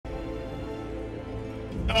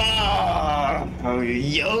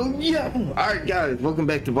Yo. Alright guys, welcome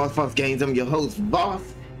back to Boss Foss Games. I'm your host, Boss.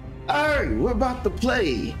 Alright, we're about to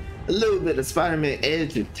play a little bit of Spider-Man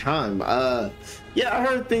Edge of Time. Yeah, I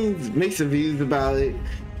heard things, mixed reviews about it.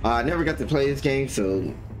 I never got to play this game,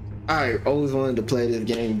 so I always wanted to play this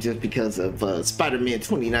game just because of Spider-Man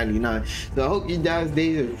 2099. So I hope you guys'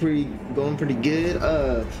 days are going pretty good.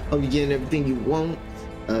 Hope you're getting everything you want.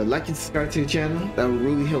 Like and subscribe to the channel. That would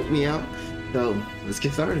really help me out. So let's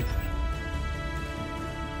get started.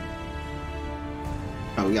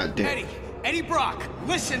 Oh, we got dead. Eddie Brock,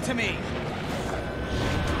 listen to me.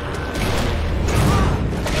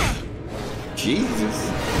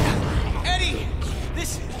 Jesus. Eddie,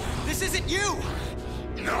 this isn't you.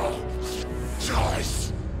 No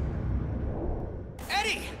choice.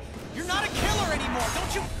 Eddie, you're not a killer anymore,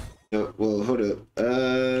 don't you? Well, hold up.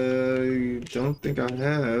 Don't think I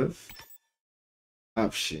have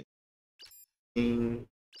option.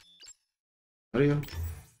 Audio.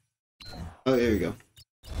 Oh, there we go.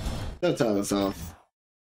 That's how it's off.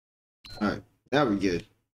 All right, now we're good.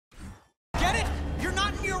 Get it? You're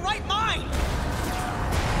not in your right mind.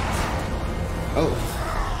 Oh.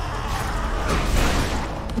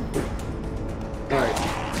 All right.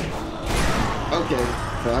 Okay.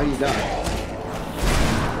 So how you die?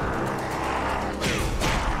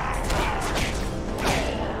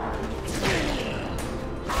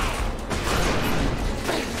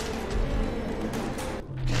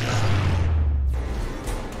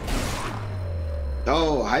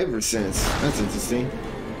 Oh, hypersense. That's interesting.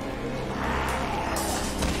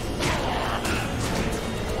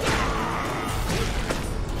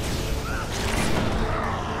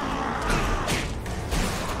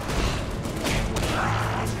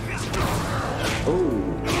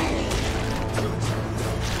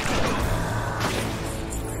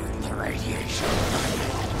 The radiation.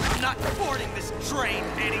 I'm not boarding this train,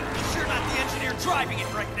 Eddie. You're not the engineer driving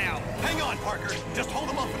it right now. Hang on, Parker. Just hold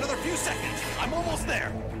him off another few seconds. I'm almost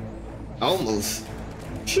there. Almost.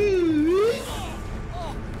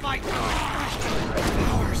 Oh my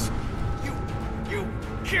powers. You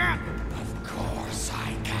can't. Of course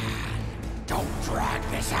I can. Don't drag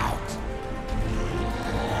this out.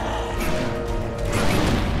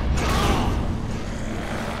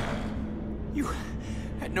 You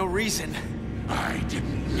had no reason. I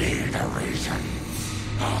didn't need a reason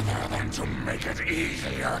other than to make it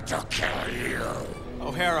easier to kill you.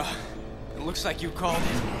 O'Hara, it looks like you called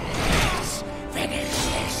it. Let's finish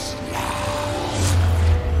this now.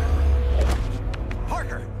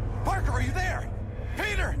 Parker! Parker, are you there?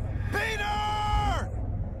 Peter! Peter!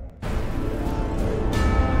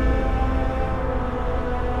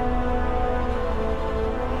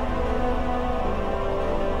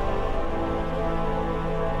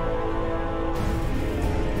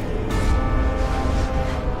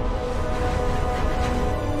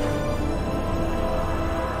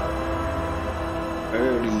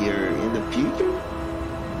 Earlier in the future?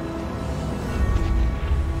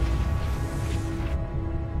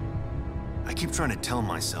 I keep trying to tell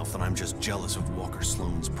myself that I'm just jealous of Walker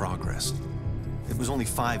Sloan's progress. It was only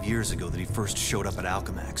 5 years ago that he first showed up at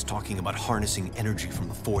Alchemax talking about harnessing energy from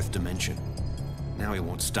the fourth dimension. Now he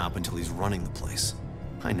won't stop until he's running the place.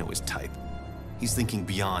 I know his type. He's thinking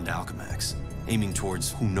beyond Alchemax, aiming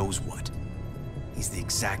towards who knows what. He's the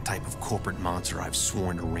exact type of corporate monster I've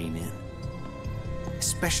sworn to rein in.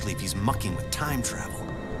 Especially if he's mucking with time travel.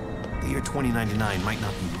 The year 2099 might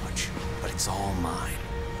not be much, but it's all mine.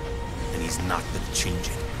 And he's not gonna change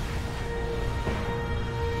it.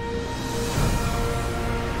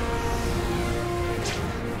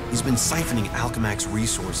 He's been siphoning Alchemax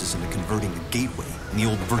resources into converting the gateway in the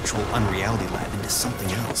old virtual unreality lab into something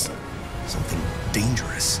else. Something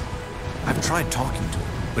dangerous. I've tried talking to him,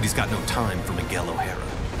 but he's got no time for Miguel O'Hara.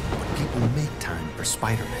 But people make time for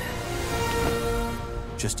Spider-Man.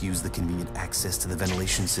 Just use the convenient access to the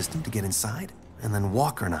ventilation system to get inside, and then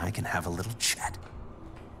Walker and I can have a little chat.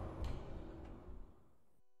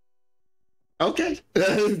 Okay.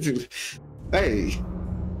 Hey.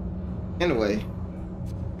 Anyway.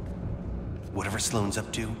 Whatever Sloan's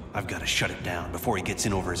up to, I've got to shut it down before he gets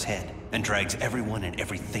in over his head and drags everyone and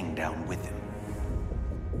everything down with him.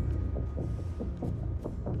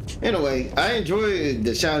 Anyway, I enjoyed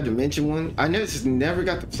the Shadow Dimension one. I never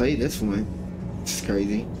got to play this one. It's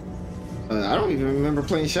crazy. I don't even remember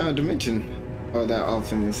playing Shadow Dimension all that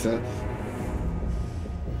often and stuff.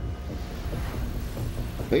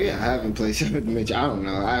 Maybe I haven't played Shadow Dimension. I don't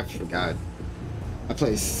know. I forgot. I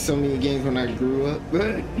played so many games when I grew up.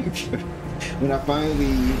 When I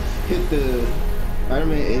finally hit the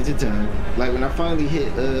Spider-Man Edge of Time, like when I finally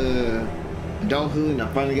hit adulthood and I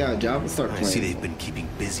finally got a job and start playing. I see they've been keeping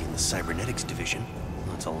busy in the cybernetics division.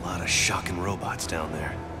 That's a lot of shocking robots down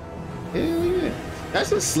there. Hell yeah.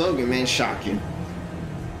 That's a slogan, man, shocking.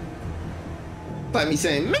 Like me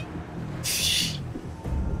saying, man.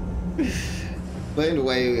 But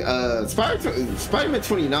anyway, Spider-Man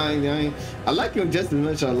 29, I like him just as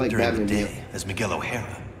much as I like During Batman. the day, as Miguel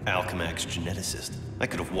O'Hara, Alchemax geneticist, I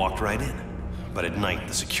could have walked right in. But at night,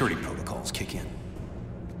 the security protocols kick in.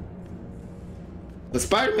 But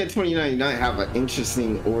Spider-Man 2099 have an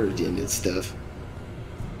interesting origin and stuff.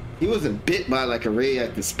 He wasn't bit by like a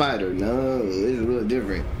radioactive spider. No, it's a little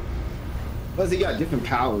different. Plus, he got different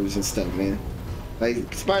powers and stuff, man.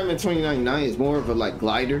 Like Spider-Man 2099 is more of a like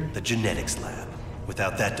glider. The genetics lab.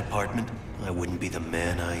 Without that department, I wouldn't be the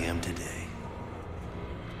man I am today.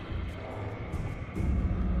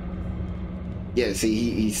 Yeah,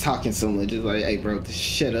 see, he's talking so much. It's like, hey, bro, just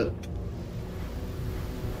shut up.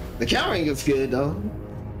 The camera angle's good though.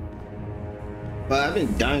 But I've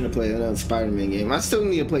been dying to play another Spider-Man game. I still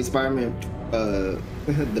need to play Spider-Man, the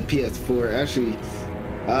PS4. Actually,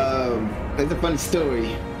 it's a funny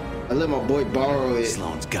story. I let my boy borrow it.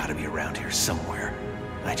 Sloan's gotta be around here somewhere.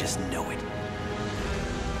 I just know it.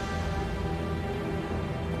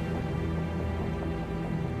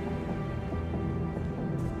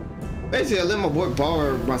 Basically, I let my boy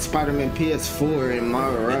borrow my Spider-Man PS4 and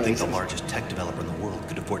Mario Rise. I think the largest tech developer in the world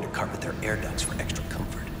could afford to carpet their air ducts for extra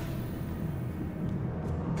comfort.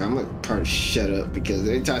 I'm gonna probably shut up because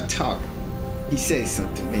every time I talk, he says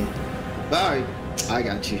something, man. Alright, I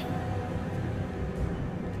got you.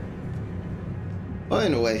 Well,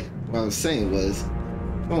 anyway, what I was saying was,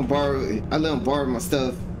 I let him borrow my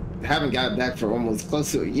stuff. I haven't got it back for almost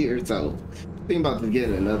close to a year, so I'm thinking about to get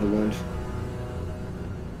another one.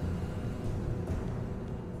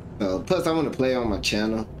 Plus, I want to play on my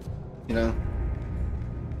channel, you know.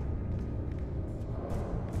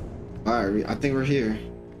 Alright, I think we're here.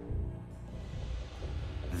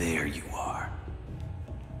 There you are.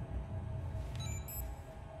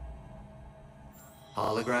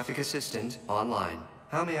 Holographic assistant online.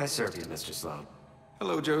 How may I serve you, Mr. Sloan?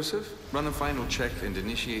 Hello, Joseph. Run a final check and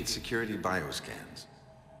initiate security bioscans.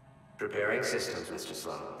 Preparing systems, Mr.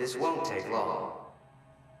 Sloan. This won't take long.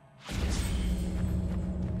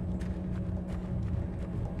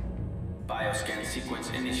 Bioscan sequence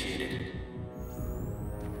initiated.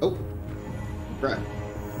 Oh, right.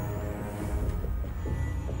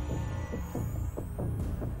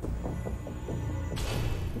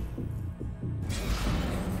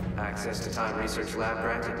 Access to Time Research Lab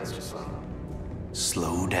granted, Mr. Sloan.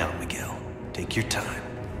 Slow down, Miguel. Take your time.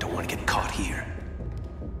 Don't want to get caught here.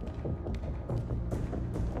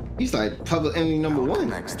 He's like public enemy number one.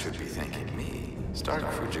 Next should be thanking me. Stark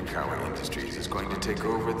Fujikawa Industries is going to take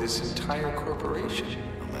over this entire corporation,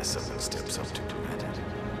 unless someone steps up to prevent it.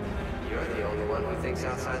 You're the only one who thinks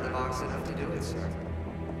outside the box enough to do it, sir.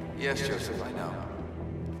 Yes, Joseph, I know.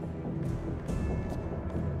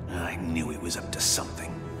 I knew he was up to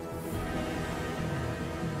something.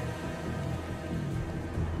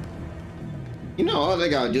 You know, all they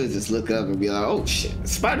gotta do is just look up and be like, oh shit,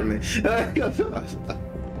 Spider-Man.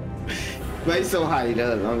 But he's so high, he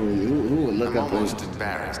does. I mean, who would look up? I'm almost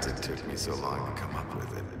embarrassed it took me so long to come up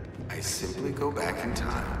with it. I simply go back in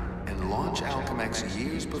time and launch Alchemax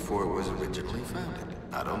years before it was originally founded.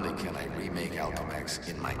 Not only can I remake Alchemax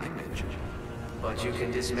in my image, But you can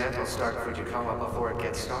dismantle Stark Fujikawa before it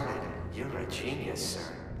gets started. You're a genius, sir.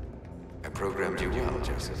 I programmed you well,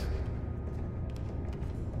 Joseph.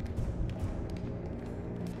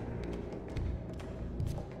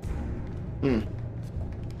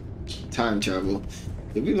 Time travel.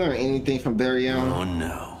 Did we learn anything from Barry Allen? Oh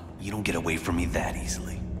no. You don't get away from me that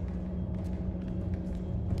easily.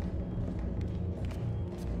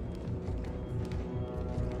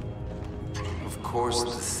 Of course, the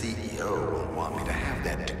CEO will want me to have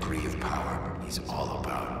that degree of power. He's all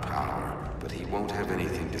about power, but he won't have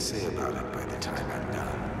anything to say about it by the time I'm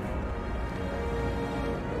done.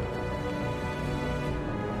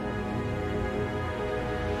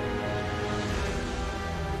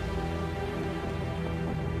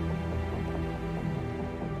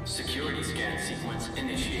 Security scan sequence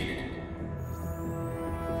initiated.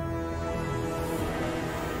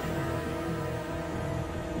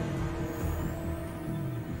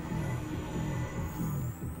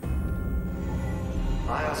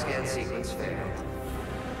 Bioscan sequence failed.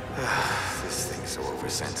 This thing's so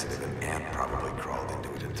oversensitive, an ant probably crawled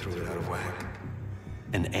into it and threw it out of whack.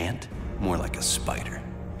 An ant? More like a spider.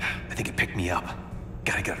 I think it picked me up.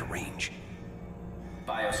 Gotta get out of range.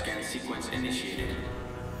 Bioscan sequence initiated.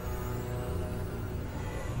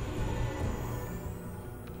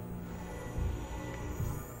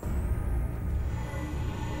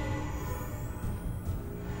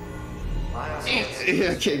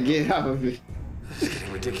 I can't get out of it. This is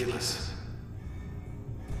getting ridiculous.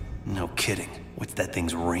 No kidding. What's that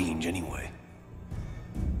thing's range anyway?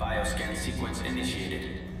 Bioscan sequence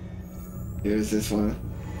initiated. Here's this one.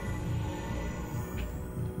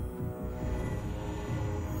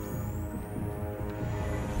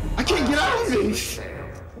 I can't get out of it.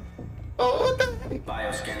 Oh, what the heck?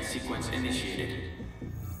 Bioscan sequence initiated.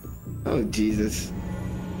 Oh, Jesus.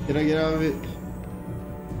 Can I get out of it?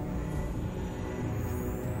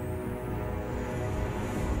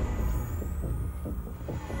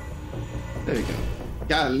 There you go.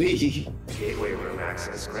 Golly. Gateway room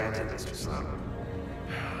access granted, Mr. Sloan.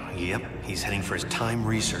 Yep, he's heading for his time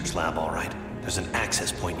research lab, all right. There's an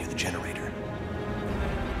access point near the generator.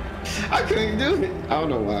 I couldn't do it. I don't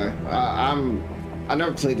know why. I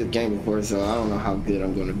never played this game before, so I don't know how good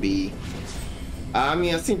I'm gonna be. I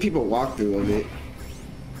mean, I've seen people walk through of it.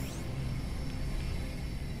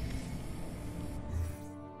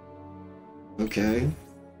 Okay.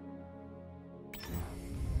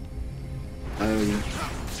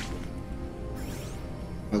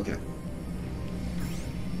 Okay.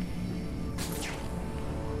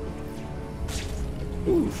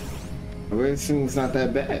 Ooh. Everything's not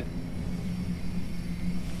that bad.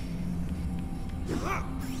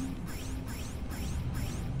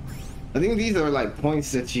 I think these are like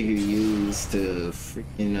points that you can use to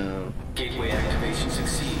freaking Gateway activation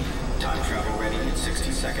succeed. Time travel ready in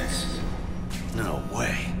 60 seconds. No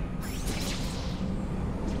way.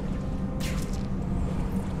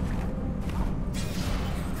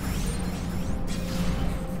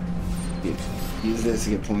 use this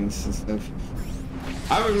to get points and stuff.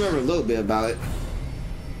 I remember a little bit about it.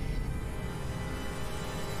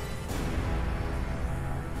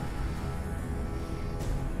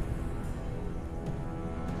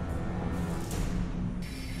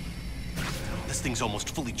 This thing's almost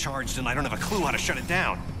fully charged and I don't have a clue how to shut it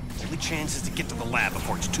down. The only chance is to get to the lab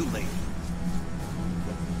before it's too late.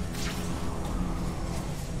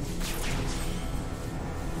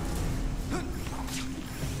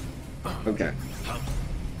 Okay.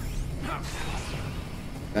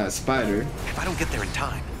 Spider. If I don't get there in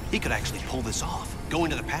time, he could actually pull this off, go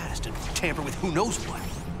into the past and tamper with who knows what.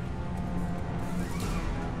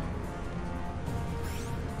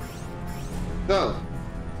 So,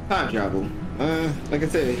 time travel. Like I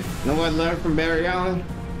said, no one learned from Barry Allen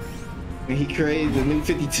when he created the new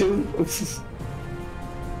 52.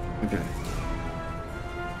 Okay.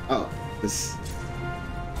 Oh, this.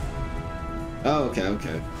 Oh, okay,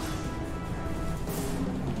 okay.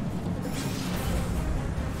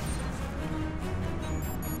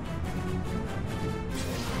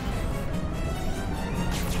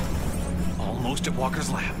 Almost at Walker's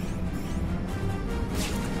lab.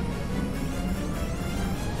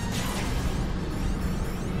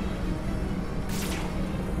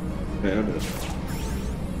 There it is.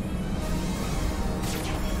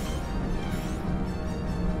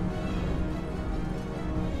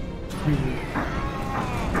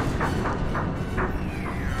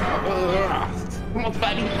 Come on,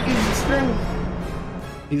 Spidey, use the string.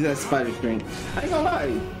 Use that spider string. I ain't gonna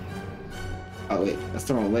lie. Oh wait, that's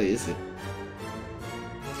the wrong way, is it?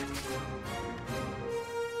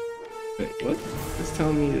 Wait, what? It's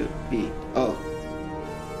telling me to be. Oh.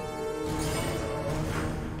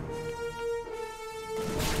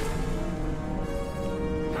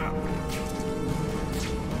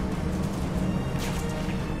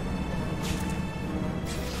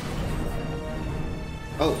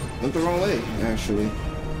 Oh, went the wrong way, actually.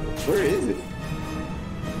 Where is it?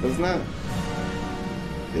 It's not.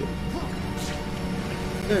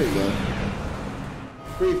 There you go.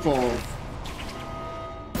 Free fall.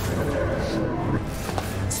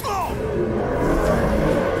 Sloan!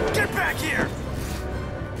 Get back here!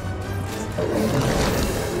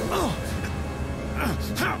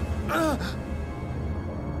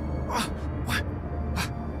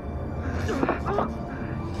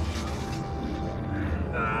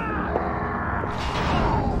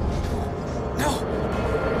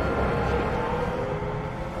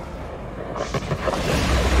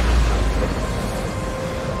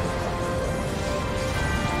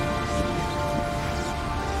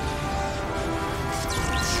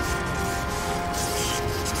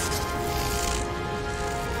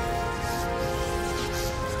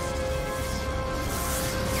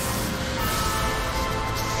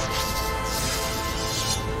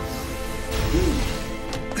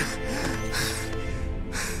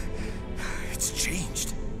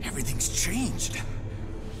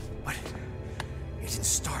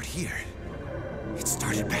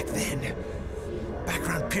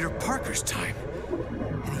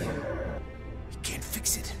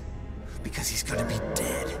 because he's gonna be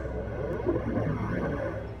dead.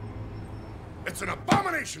 It's an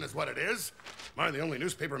abomination is what it is. Am I the only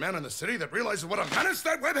newspaper man in the city that realizes what a menace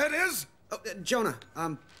that webhead is? Oh, Jonah,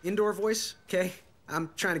 indoor voice, okay? I'm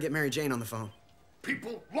trying to get Mary Jane on the phone.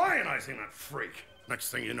 People lionizing that freak. Next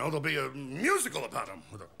thing you know, there'll be a musical about him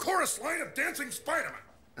with a chorus line of dancing Spider-Man.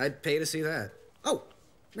 I'd pay to see that. Oh,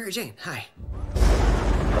 Mary Jane, hi.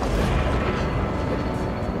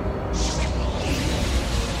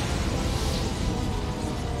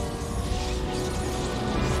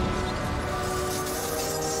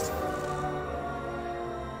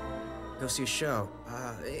 Go see a show.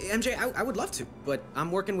 MJ, I would love to, but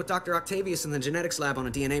I'm working with Dr. Octavius in the genetics lab on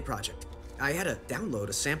a DNA project. I had to download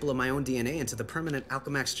a sample of my own DNA into the permanent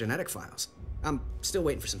Alchemax genetic files. I'm still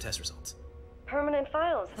waiting for some test results. Permanent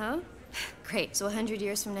files, huh? Great, so 100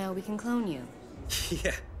 years from now we can clone you.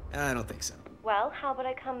 Yeah, I don't think so. Well, how about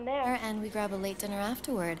I come there and we grab a late dinner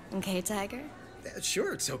afterward, okay, Tiger?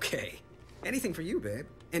 Sure, it's okay. Anything for you, babe.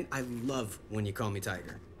 And I love when you call me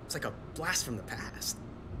Tiger. It's like a blast from the past.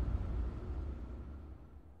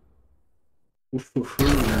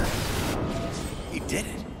 He did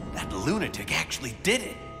it. That lunatic actually did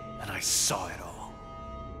it. And I saw it all.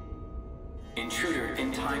 Intruder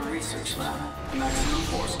in time research lab. Maximum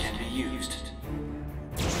force can be used.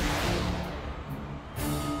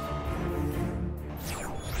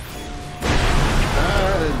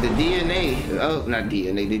 The DNA. Oh, not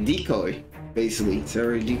DNA. The decoy. Basically, it's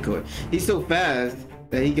already decoy. He's so fast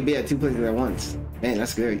that he could be at two places at once. Man,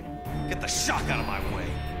 that's scary. Get the shock out of my way.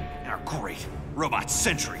 Now, great. Robot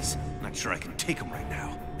sentries. Not sure I can take them right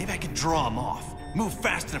now. Maybe I can draw them off. Move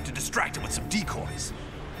fast enough to distract him with some decoys.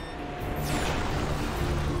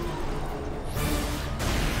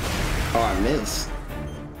 Oh, I missed.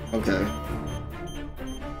 Okay.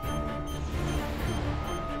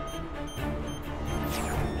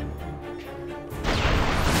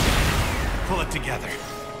 Pull it together.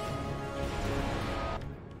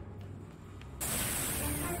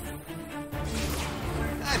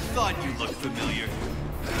 I thought you looked familiar.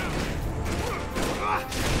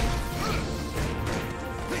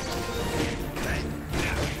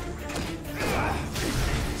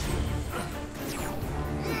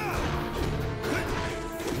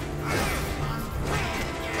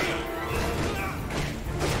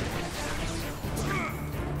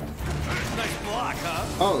 Nice block, huh?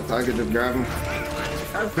 Oh, so I could just grab him.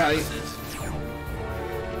 That's right.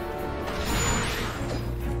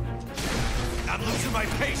 I'm losing my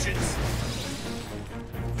patience.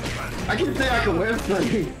 I can say I can wear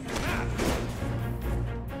something.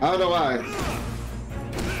 I don't know why.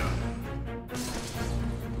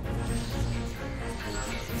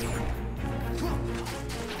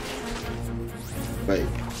 Wait.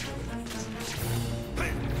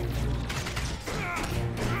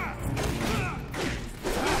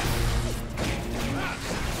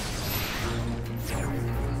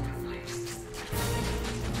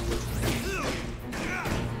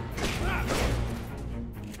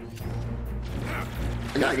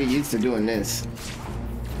 I gotta get used to doing this.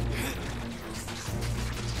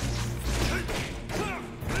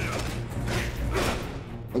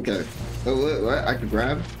 Okay. Oh, what? I can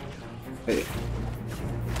grab? Wait.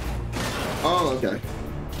 Oh, okay.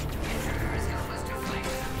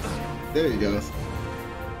 There he goes.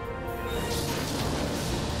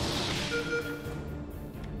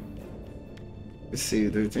 Let's see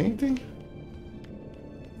if there's anything.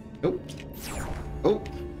 Nope. Oh.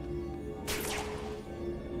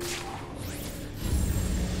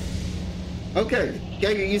 Okay,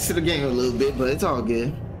 gotta get used to the game a little bit, but it's all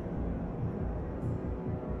good.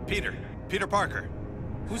 Peter Parker.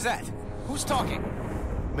 Who's that? Who's talking?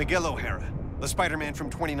 Miguel O'Hara, the Spider-Man from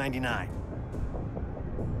 2099.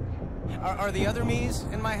 Are the other me's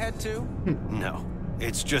in my head too? No,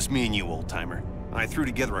 it's just me and you, old-timer. I threw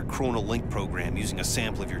together a chronal link program using a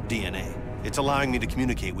sample of your DNA. It's allowing me to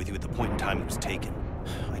communicate with you at the point in time it was taken.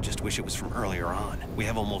 I just wish it was from earlier on. We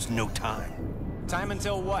have almost no time. Time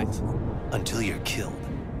until what? Until you're killed.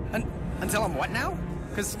 Until I'm what now?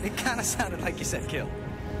 Because it kind of sounded like you said kill.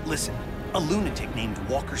 Listen, a lunatic named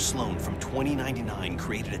Walker Sloan from 2099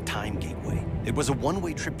 created a time gateway. It was a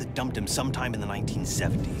one-way trip that dumped him sometime in the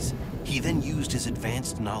 1970s. He then used his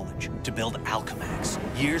advanced knowledge to build Alchemax,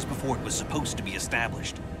 years before it was supposed to be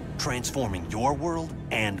established, transforming your world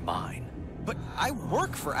and mine. But I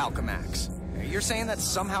work for Alchemax. You're saying that's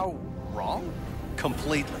somehow wrong?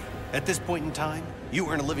 Completely. At this point in time, you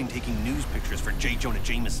earn a living taking news pictures for J. Jonah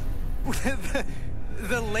Jameson.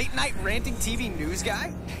 The late-night ranting TV news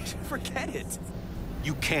guy? Forget it.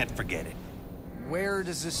 You can't forget it. Where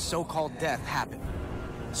does this so-called death happen?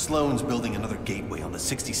 Sloan's building another gateway on the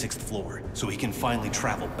 66th floor, so he can finally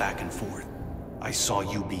travel back and forth. I saw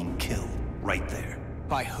you being killed, right there.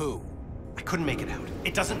 By who? I couldn't make it out.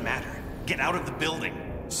 It doesn't matter. Get out of the building.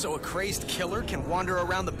 So a crazed killer can wander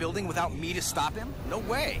around the building without me to stop him? No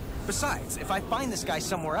way. Besides, if I find this guy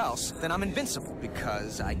somewhere else, then I'm invincible,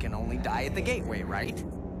 because I can only die at the gateway, right?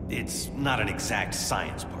 It's not an exact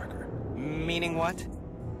science, Parker. Meaning what?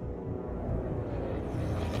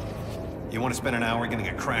 You want to spend an hour getting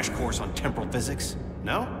a crash course on temporal physics?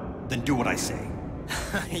 No? Then do what I say.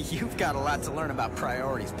 You've got a lot to learn about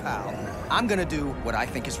priorities, pal. I'm gonna do what I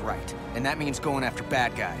think is right, and that means going after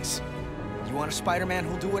bad guys. You want a Spider-Man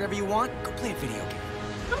who'll do whatever you want? Go play a video game.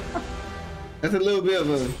 That's a little bit of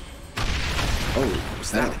a... Oh,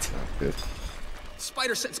 what's that? Good.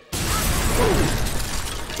 Spider sense.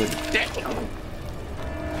 Damn.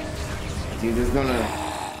 You're just gonna...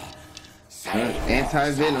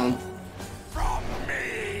 Anti-Venom.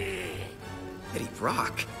 Eddie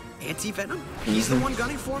Brock? Anti-Venom? He's the one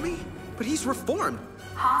gunning for me? But he's reformed.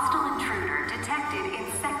 Hostile intruder detected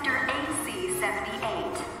in Sector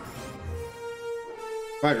AC-78.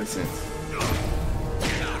 Spider sense.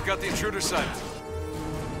 I've got the intruder sighted.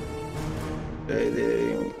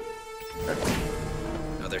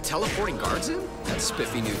 Are there teleporting guards in? That's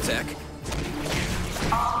spiffy new tech.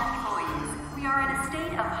 All employees, we are in a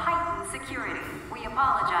state of heightened security. We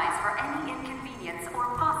apologize for any inconvenience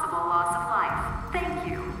or possible loss of life. Thank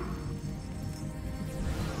you.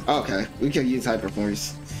 Okay, we can use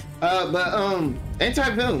Hyperforce.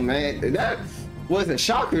 Anti-Venom, man, that was a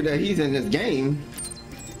shocker that he's in this game.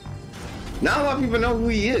 Not a lot of people know who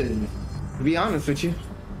he is, to be honest with you.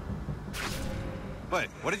 Wait,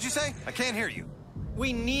 what did you say? I can't hear you.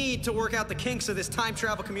 We need to work out the kinks of this time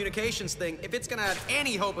travel communications thing if it's gonna have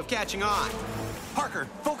any hope of catching on. Parker,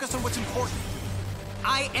 focus on what's important.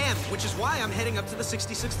 I am, which is why I'm heading up to the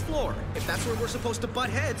 66th floor. If that's where we're supposed to butt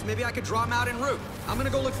heads, maybe I could draw him out en route. I'm gonna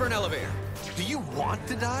go look for an elevator. Do you want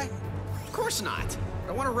to die? Of course not.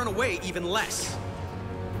 I want to run away even less.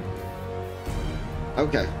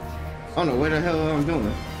 Okay. I don't know what the hell I'm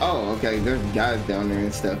doing. Oh, okay, there's guys down there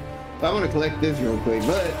and stuff. But I want to collect this real quick,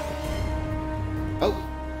 but... Oh,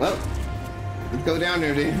 well. Let's go down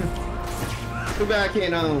there then. Too bad I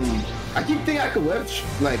can't, I keep thinking I could web,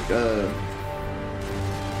 like,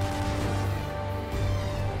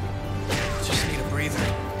 Just need a breather.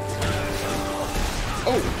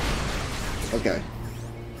 Oh! Okay.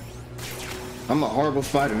 I'm a horrible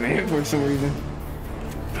Spider-Man for some reason.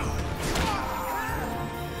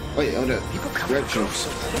 Wait, hold up. You could come and go so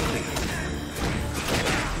quickly.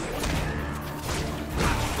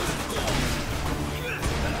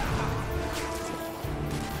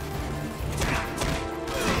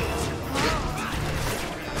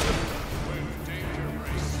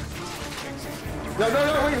 No, wait,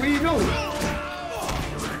 what are you doing?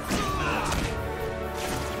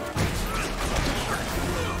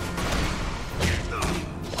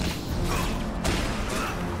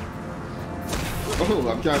 Oh,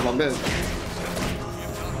 I'm trying my best.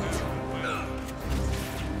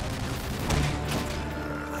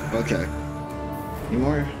 Okay. Any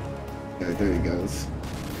more? Okay, there he goes.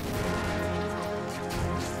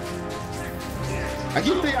 I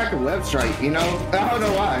keep thinking I can web strike, you know? I don't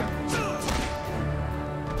know why.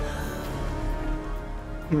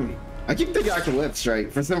 I keep thinking I can web strike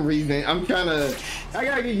for some reason. I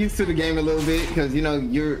gotta get used to the game a little bit because, you know,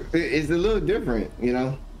 it's a little different, you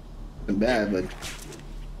know? It's bad, but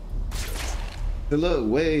it's a little,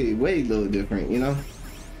 way little different, you know?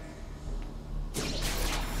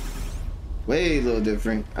 Way a little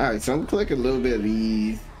different. Alright, so I'm clicking a little bit of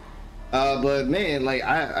these. But man, like,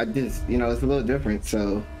 I just, you know, it's a little different,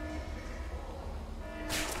 so.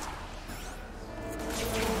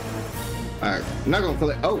 Alright, I'm not gonna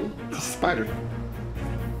collect. Oh, spider.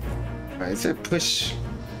 Alright, it said push.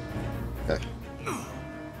 Okay.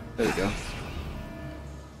 There we go.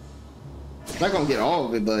 Not gonna get all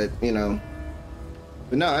of it, but you know.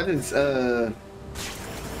 But no, I just oh.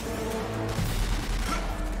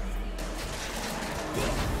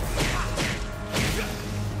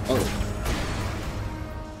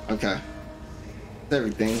 Okay. That's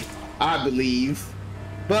everything, I believe.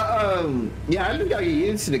 But yeah, I just gotta get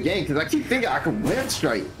used to the game because I keep thinking I can web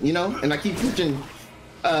strike, you know, and I keep pushing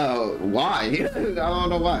why? I don't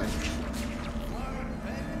know why.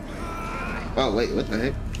 Oh wait, what the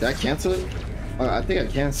heck? Did I cancel it? Oh, I think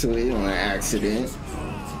I canceled it on an accident.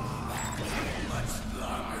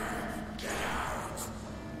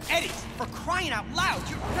 Eddie, for crying out loud,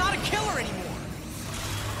 you're not a killer anymore.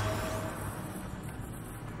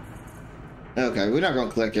 Okay, we're not gonna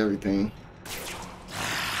collect everything.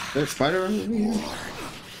 There's spider over here.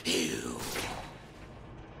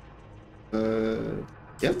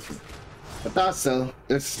 Yep. I thought so.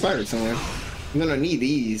 There's a spider somewhere. I'm gonna need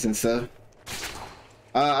these and stuff.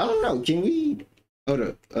 I don't know. Can we? Hold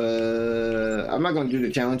up. I'm not gonna do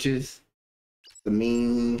the challenges. The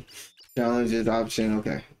mean challenges option.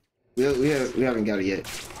 Okay. We haven't got it yet.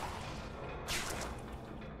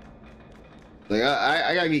 Like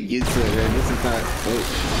I gotta get used to it, man. This is not.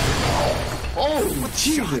 Oh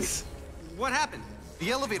Jesus! What happened?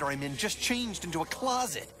 The elevator I'm in just changed into a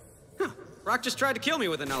closet. Huh. Rock just tried to kill me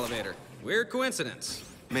with an elevator. Weird coincidence.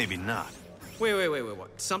 Maybe not. Wait,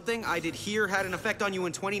 what? Something I did here had an effect on you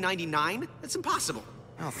in 2099? That's impossible.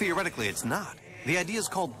 Well, theoretically, it's not. The idea is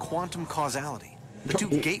called quantum causality. The two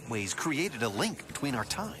gateways created a link between our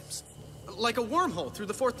times. Like a wormhole through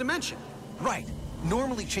the fourth dimension. Right.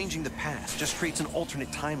 Normally changing the past just creates an alternate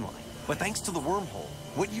timeline. But thanks to the wormhole,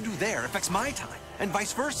 what you do there affects my time, and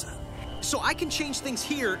vice versa. So I can change things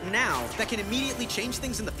here, now, that can immediately change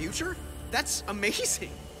things in the future? That's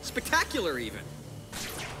amazing. Spectacular, even.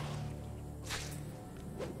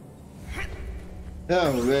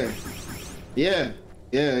 Oh, man. Yeah,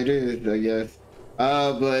 it is, I guess.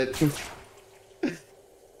 But...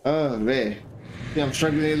 oh, man. Yeah, I'm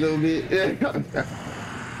struggling a little bit.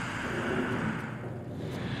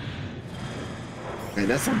 Man,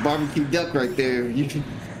 that's a barbecue duck right there. You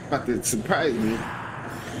about to surprise me.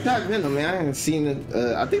 Anti-Venom, man. I haven't seen it.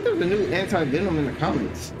 I think there's a new Anti-Venom in the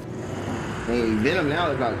comics. I mean, Venom now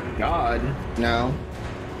is like God now.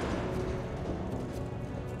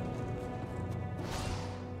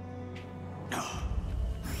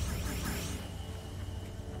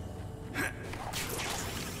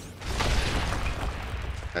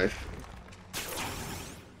 Okay.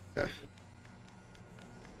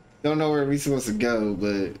 Don't know where we're supposed to go,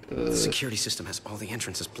 but the security system has all the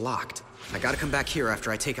entrances blocked. I gotta come back here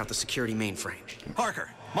after I take out the security mainframe.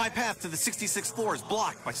 Parker, my path to the 66th floor is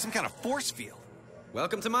blocked by some kind of force field.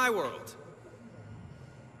 Welcome to my world.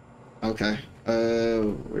 Okay.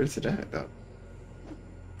 Where's it at though?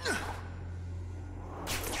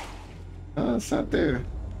 Oh, it's not there.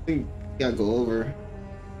 I think you gotta go over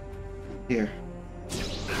here.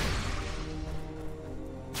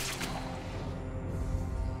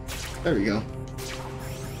 There we go.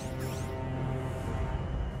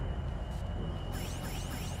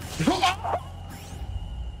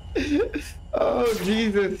 Oh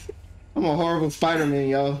Jesus! I'm a horrible Spider-Man,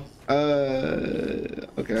 y'all.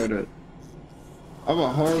 Okay, hold up. I'm a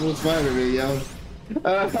horrible Spider-Man, y'all.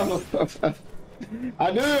 I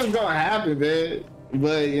knew it was gonna happen, man.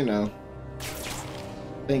 But you know,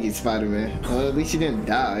 thank you, Spider-Man. Well, at least you didn't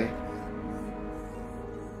die.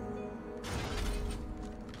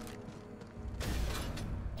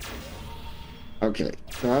 Okay,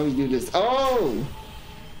 so how do we do this? Oh!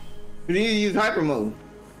 We need to use hyper mode.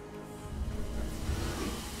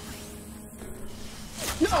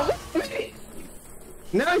 No, wait!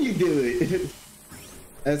 Now you do it.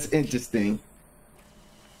 That's interesting.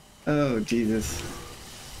 Oh Jesus.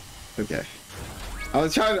 Okay. I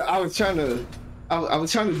was trying to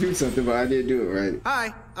do something, but I didn't do it right.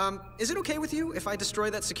 Hi. Is it okay with you if I destroy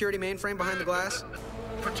that security mainframe behind the glass?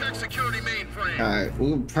 Protect security mainframe. Alright,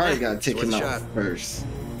 we probably gotta take him out first.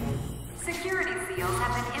 Security seals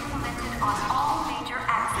have been implemented on all major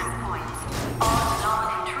access points. All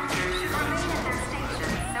non-intruders should remain at their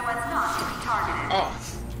stations so as not to be targeted. Oh,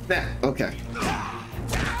 that. Okay.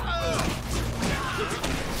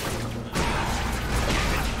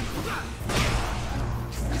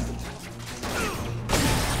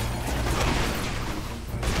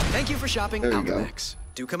 Thank you for shopping Alchemax.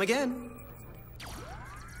 Do come again.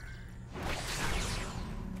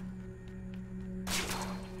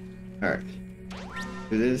 Alright.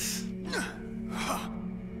 Do this.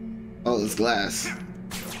 Oh, it's glass.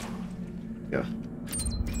 Yeah.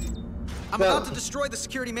 I'm about to destroy the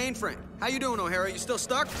security mainframe. How you doing, O'Hara? You still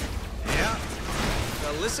stuck? Yeah.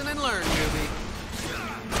 Well, listen and learn, newbie.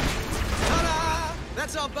 Ta-da! That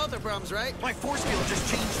solved both our problems, right? My force field just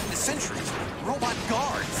changed into sentries. Robot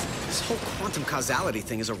guards. This whole quantum causality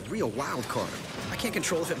thing is a real wild card. I can't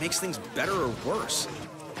control if it makes things better or worse.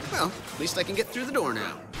 Well, at least I can get through the door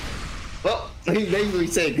now. Well, he basically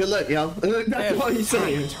said, good luck, y'all. That's all he's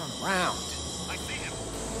saying. Turn around. I see him.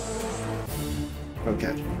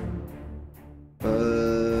 Okay.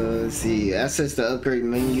 Let's see. Access the upgrade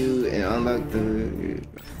menu and unlock the...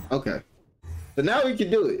 Okay. So now we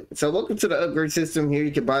can do it. So welcome to the upgrade system. Here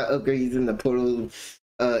you can buy upgrades in the portal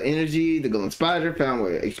energy, the golden spider, found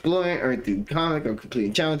while exploring, earn through comic or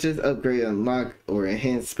completing challenges, upgrade, unlock, or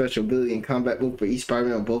enhance special ability and combat move for each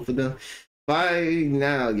Spider-Man on both of them. Buy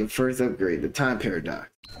now your first upgrade, the time paradox.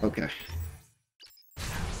 Okay.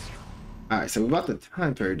 All right, so about the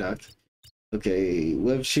time paradox. Okay,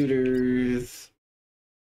 web shooters.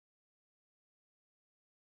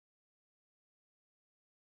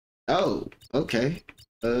 Oh, okay.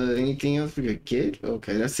 Anything else we could get?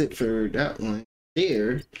 Okay, that's it for that one.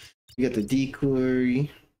 There, we got the decoy.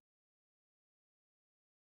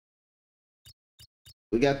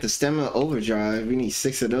 We got the stamina overdrive. We need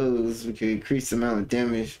 6 of those. We can increase the amount of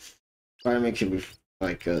damage Spider-Man can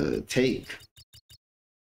like take.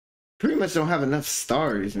 Pretty much don't have enough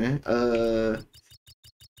stars, man.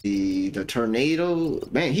 The tornado,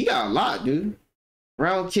 man, he got a lot, dude.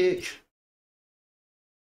 Round kick.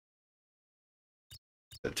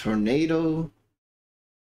 The tornado.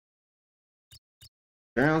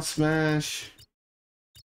 Ground smash.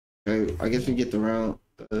 Okay, I guess we get the round.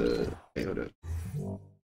 Okay, hold up.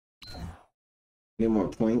 Need more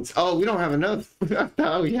points. Oh, we don't have enough. I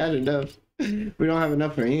thought we had enough. We don't have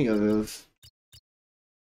enough for any of those.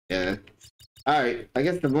 Yeah. Alright, I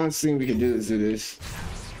guess the one thing we can do is do this.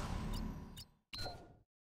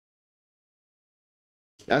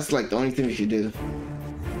 That's like the only thing we can do.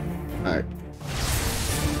 Alright.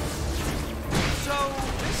 So,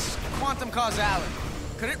 this quantum causality,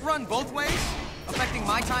 could it run both ways? Affecting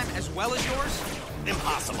my time as well as yours?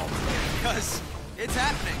 Impossible. Because it's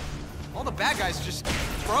happening. All the bad guys just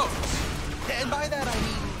froze. And by that I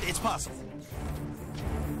mean, it's possible.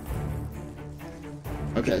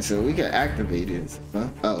 Okay, so we can activate it. Huh?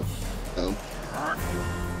 Oh. Oh.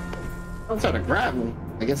 I'm trying to grab him.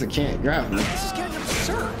 I guess I can't grab him. This is getting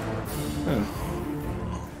absurd. Huh.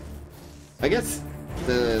 I guess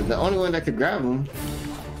the only one that could grab him.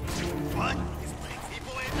 What? He's bringing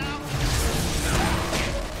people in now?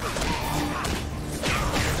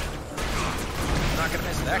 I'm not gonna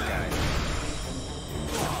miss that guy.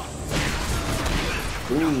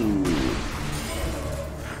 Ooh.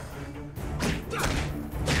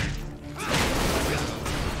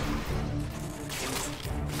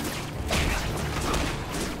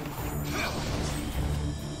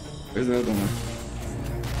 Where's the other one?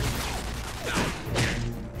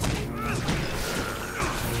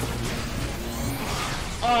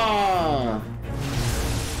 Ah!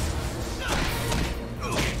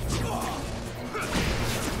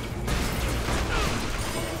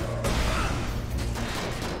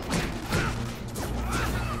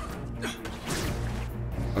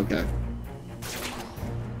 Okay.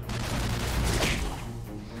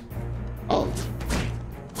 Oh.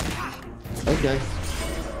 Okay.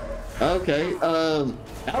 Okay,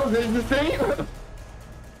 that was interesting.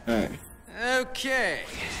 Alright. Okay.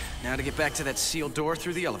 Now to get back to that sealed door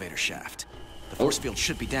through the elevator shaft. The force field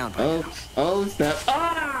should be down by now. Oh, snap.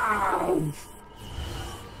 Ah!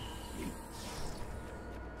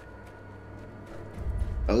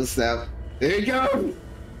 Oh, snap. There you go!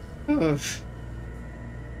 Oh.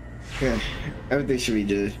 Okay, everything should be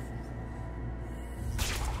good.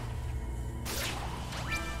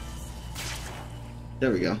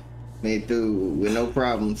 There we go. Made through with no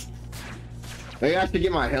problems. Maybe I should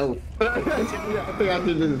get my health. I think I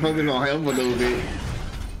should just focus on health a little bit.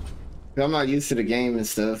 I'm not used to the game and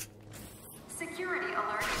stuff. Security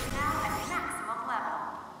alert is now at maximum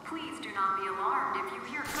level. Please do not be alarmed if you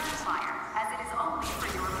hear gunfire, as it is only for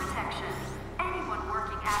your protection. Anyone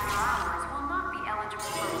working after hours will not be eligible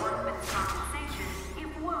for workman's compensation if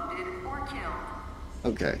wounded or killed.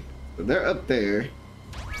 Okay, so they're up there.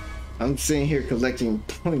 I'm sitting here collecting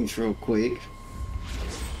points real quick.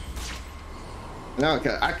 No,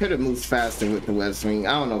 I could have moved faster with the web swing.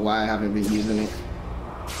 I don't know why I haven't been using it.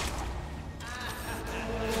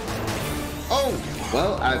 Oh,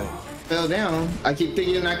 well, I fell down. I keep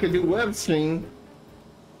thinking I could do web swing.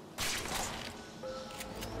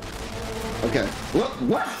 Okay,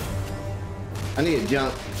 what? I need to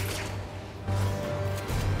jump.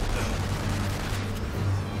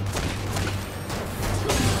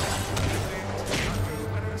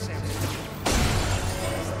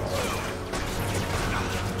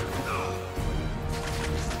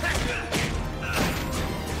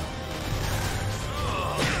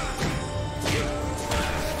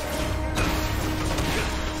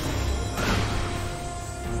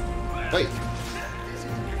 Wait.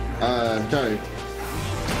 Sorry.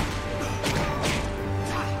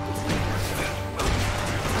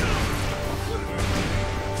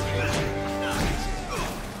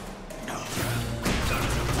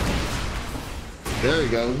 There he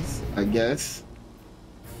goes, I guess.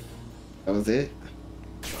 That was it.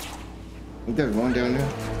 I think there's one down there.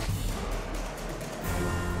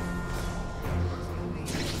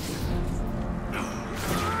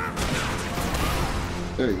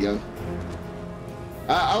 There you go.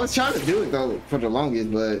 I was trying to do it though for the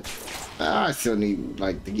longest, but I still need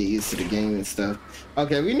like to get used to the game and stuff.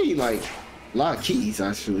 Okay, we need like a lot of keys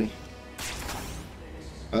actually.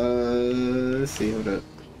 Let's see, hold up.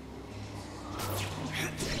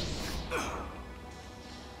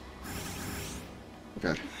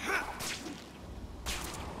 Okay.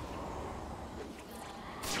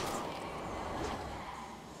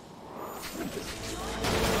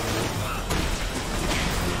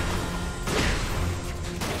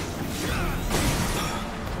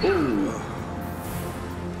 Ooh.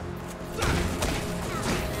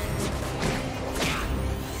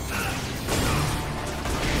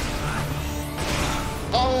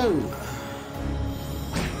 Oh.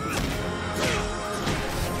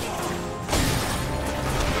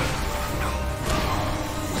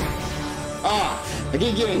 Ah, I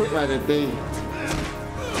keep getting hit by that thing.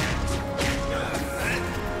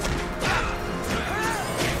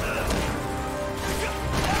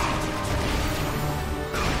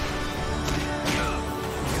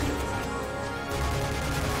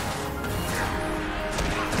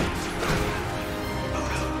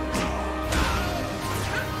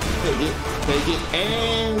 Take it,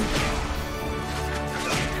 and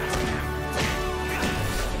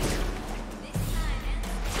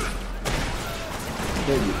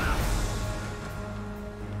take it.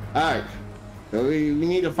 Alright, so we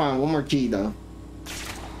need to find one more key though.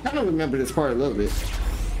 I don't remember this part a little bit.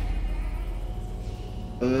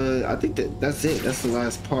 I think that's it. That's the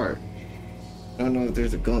last part. I don't know if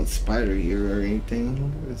there's a gun spider here or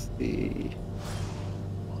anything. Let's see.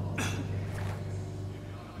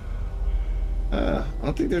 I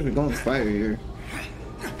don't think there's a golden spider here.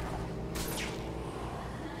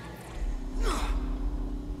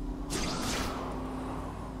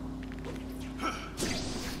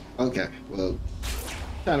 Okay, well,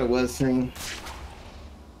 kind of was thing.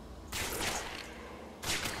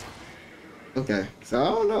 Okay, so I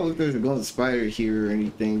don't know if there's a golden spider here or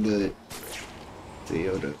anything, but let's see,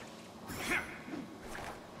 hold up.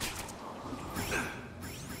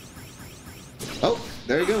 Oh,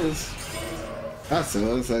 there it goes.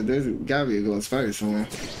 So it's like there's gotta be a golden spider somewhere.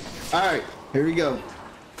 Alright, here we go.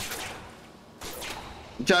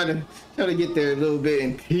 I'm trying to get there a little bit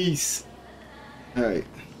in peace. Alright.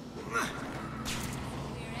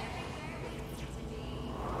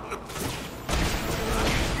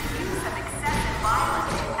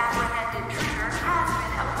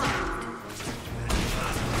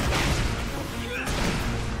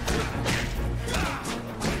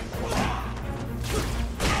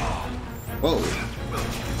 Whoa.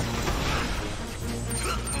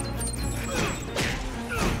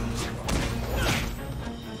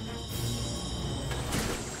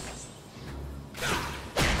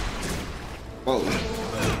 Whoa.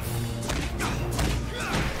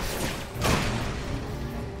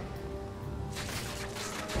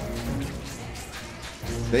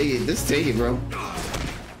 Take it, just take it, bro.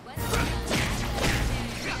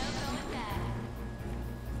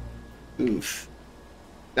 Oof.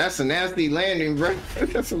 That's a nasty landing, bro.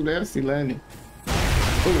 That's a nasty landing.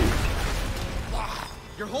 Ooh.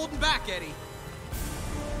 You're holding back, Eddie.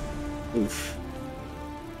 Oof.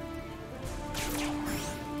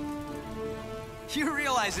 You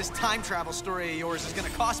realize this time travel story of yours is gonna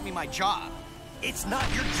cost me my job. It's not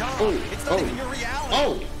your job. Oh, it's not even your reality.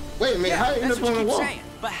 Oh, wait a minute. How you end up on the wall? Saying.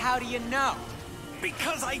 But how do you know?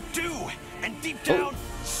 Because I do. And deep down,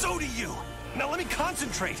 so do you. Now let me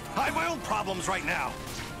concentrate. I have my own problems right now.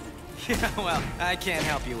 Yeah, well, I can't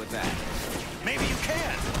help you with that. Maybe you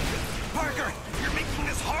can. Parker, you're making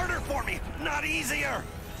this harder for me, not easier.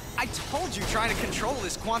 I told you trying to control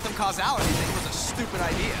this quantum causality thing was a stupid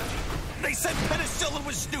idea. They said penicillin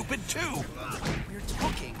was stupid too. We're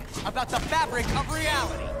talking about the fabric of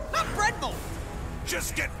reality, not bread mold.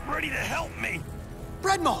 Just get ready to help me.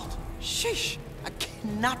 Bread mold. Sheesh. I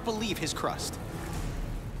cannot believe his crust.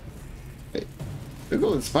 Hey, they're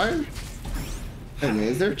going spider? Hey man,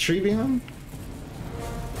 is there a tree behind him?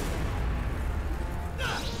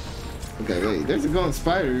 Okay, wait, there's a golden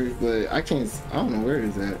spider, but I don't know where it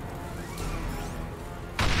is at.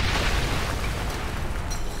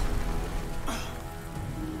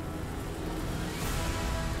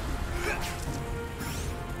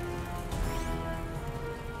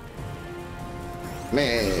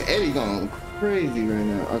 Man, Eddie going crazy right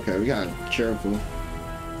now. Okay, we gotta be careful.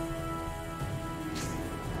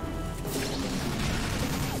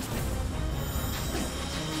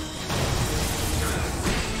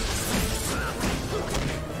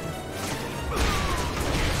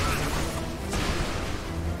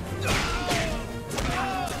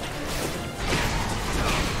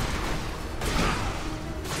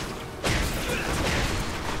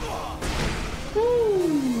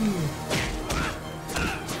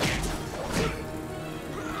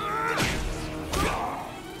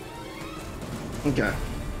 Okay.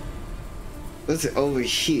 What's it over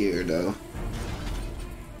here, though?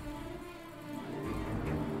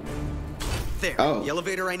 There. Oh. The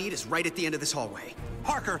elevator I need is right at the end of this hallway.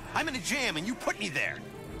 Parker, I'm in a jam and you put me there.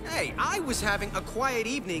 Hey, I was having a quiet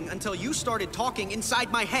evening until you started talking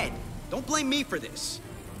inside my head. Don't blame me for this.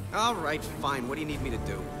 All right, fine. What do you need me to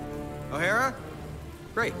do? O'Hara?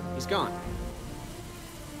 Great, he's gone.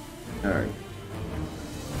 All right.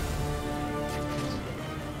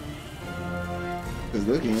 Just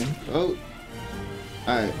looking. Oh.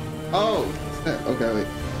 All right. Oh. Okay. Wait.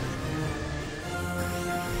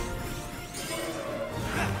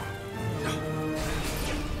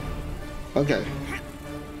 Okay.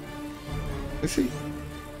 Let's see.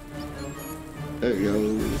 There it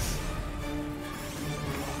goes.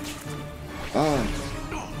 Oh,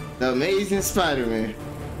 the Amazing Spider-Man.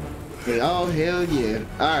 Oh, hell yeah.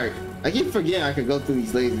 Alright. I keep forgetting I could go through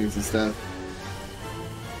these lasers and stuff.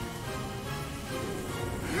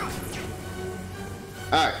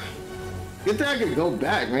 Alright. Good thing I could go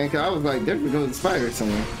back, man, because I was like, definitely going to spider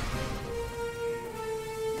somewhere.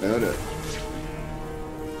 Hold up.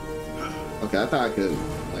 Okay, I thought I could,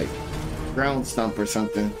 like, ground stomp or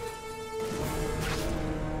something.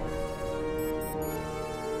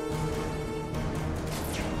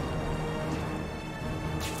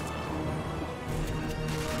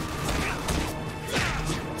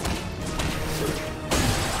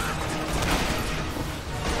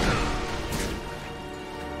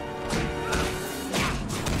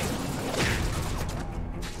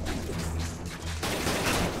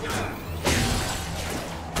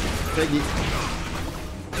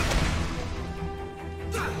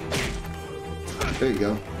 There you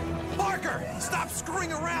go. Parker, stop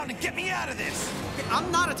screwing around and get me out of this. Okay,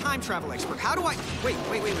 I'm not a time travel expert. How do I... Wait.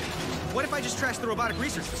 What if I just trash the robotic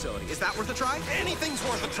research facility? Is that worth a try? Anything's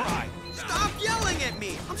worth a try. Stop yelling at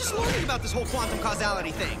me. I'm just learning about this whole quantum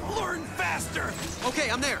causality thing. Learn faster.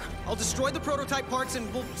 Okay, I'm there. I'll destroy the prototype parts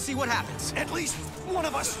and we'll see what happens. At least one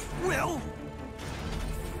of us will.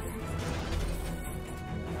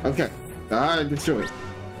 Okay. Alright, destroy it.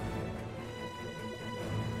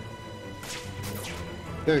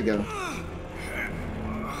 There we go.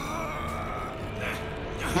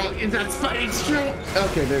 Oh, is that Spidey's true?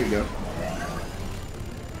 Okay, there you go.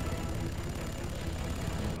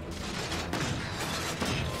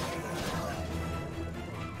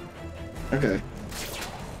 Okay.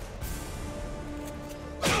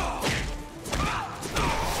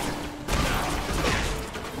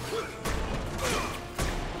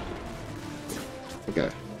 Okay.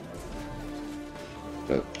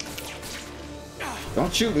 So.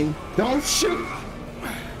 Don't shoot me. Don't shoot!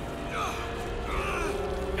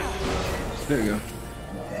 There you go.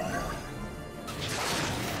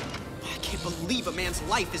 I can't believe a man's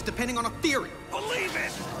life is depending on a theory. Believe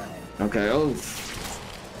it! Okay, oh. You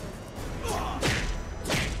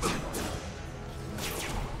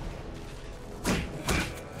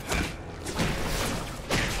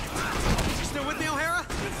still with me, O'Hara?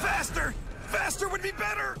 Faster! Faster would be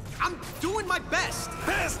better! I'm doing my best.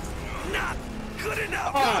 Best! Not good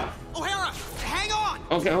enough! Ah. O'Hara, hang on!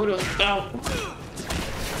 Okay, hold on. Oh.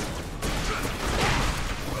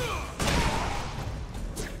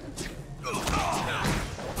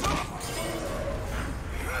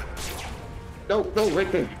 No, right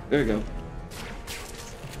there. There you go.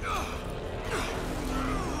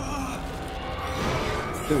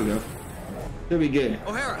 There we go. There we go.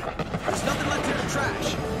 O'Hara, there's nothing left here to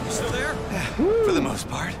trash. You still there? For the most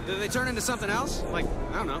part. Did they turn into something else? Like,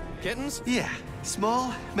 I don't know, kittens? Yeah.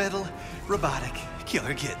 Small, metal, robotic,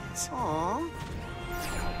 killer kittens. Aww.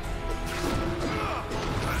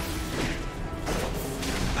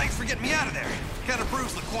 Thanks for getting me out of there. Kinda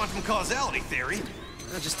proves the quantum causality theory.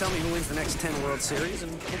 Just tell me who wins the next 10 World Series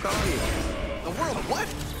and we'll call you. The world of what?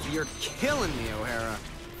 You're killing me, O'Hara.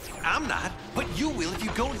 I'm not, but you will if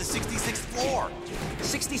you go to the 66th floor.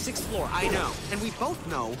 66th floor, I know. And we both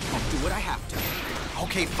know I'll do what I have to.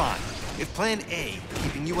 Okay, fine. If plan A,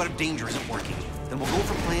 keeping you out of danger, isn't working, then we'll go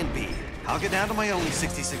for plan B. I'll get down to my own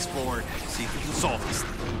 66th floor, see if we can solve this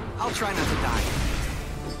thing. I'll try not to die.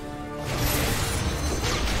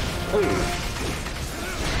 Oh.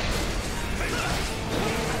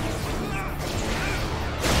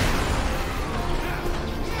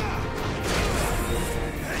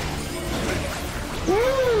 Woo!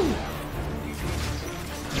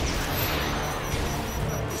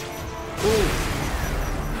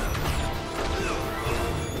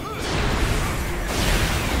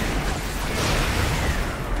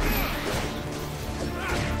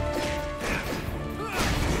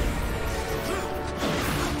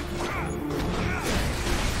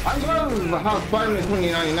 I love how Spider-Man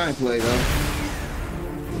 2099 play though.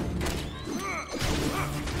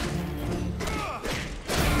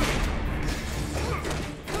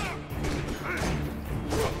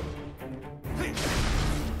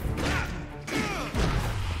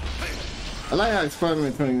 I like how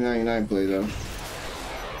Spider-Man 2099 play though.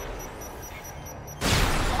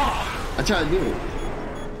 I tried to do it.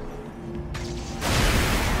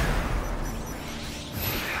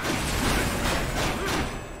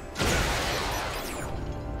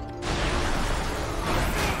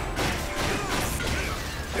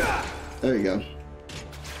 There you go.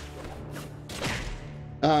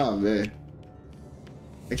 Oh man.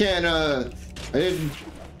 I can't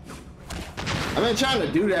I've been trying to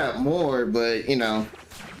do that more, but you know.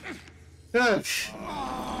 I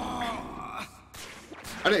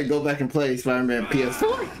didn't go back and play Spider-Man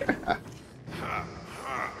PS4.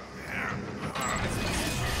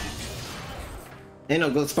 Ain't no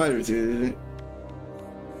Ghost Spiders here, is it?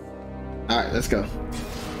 Alright, let's go.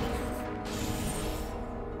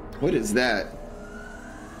 What is that?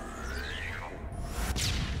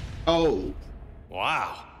 Oh.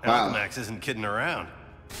 Wow. Alchemax isn't kidding around.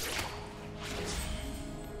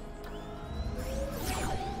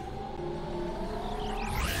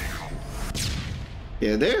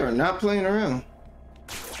 Yeah, they are not playing around.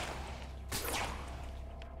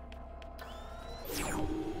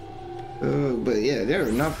 But yeah,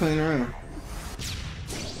 they're not playing around.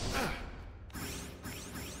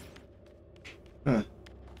 Huh.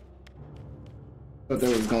 Thought there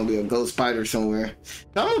was gonna be a ghost spider somewhere.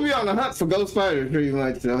 I'm gonna be on the hunt for ghost spiders pretty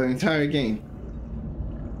much the entire game.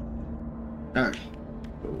 Alright.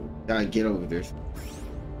 Gotta get over there.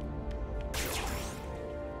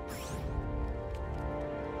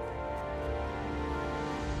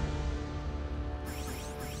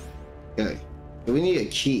 Okay. So we need a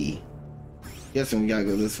key. Guessing we gotta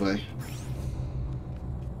go this way.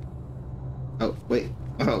 Oh, wait.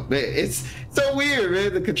 Oh, man. It's so weird,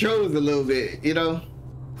 man. The controls a little bit, you know?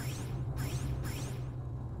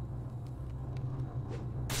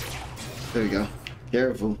 There we go.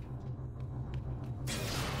 Careful.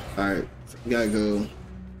 Alright. So we gotta go.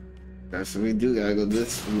 Okay, so we do gotta go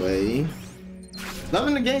this way.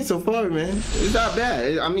 Loving the game so far, man. It's not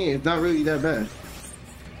bad. I mean, it's not really that bad.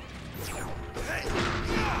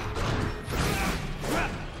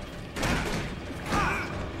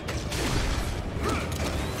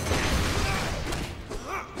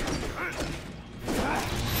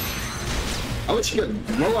 I wish you could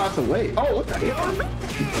blow out the way. Oh, what the hell?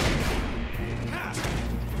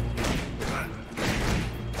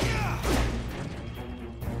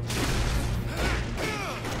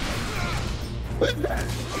 What is that?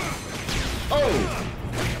 Oh!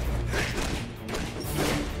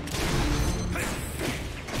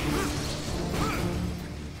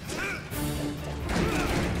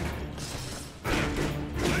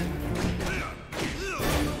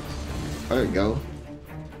 There we go.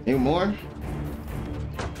 Any more?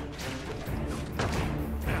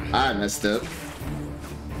 I messed up.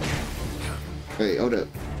 Wait, hold up.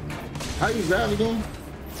 How you grab again?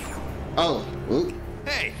 Oh, whoop.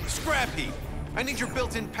 Hey, scrap heap. I need your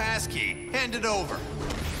built-in passkey. Hand it over.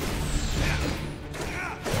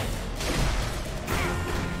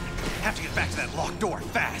 Have to get back to that locked door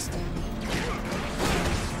fast.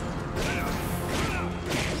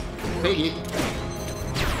 Take it.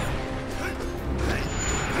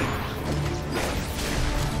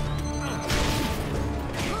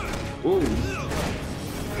 Ooh.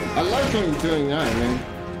 I like 2029, man.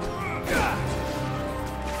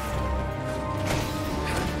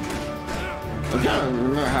 I'm trying to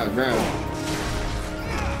remember how to grab him.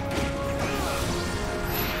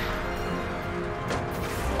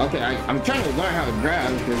 Okay, I'm trying to learn how to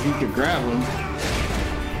grab because you can grab him.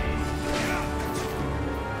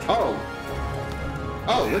 Oh.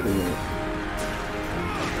 Oh, wait a minute.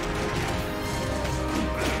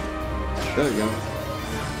 There we go.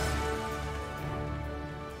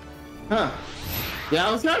 Huh. Yeah,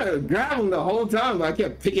 I was trying to grab him the whole time, but I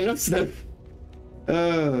kept picking up stuff.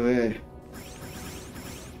 Oh, man.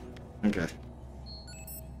 Okay.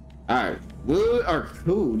 Alright. Good or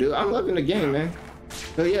cool, dude. I'm loving the game, man.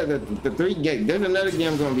 So yeah, the 3 game. There's another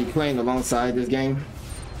game I'm going to be playing alongside this game.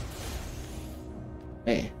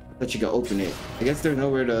 Man, I thought you could open it. I guess there's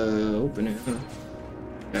nowhere to open it. Huh?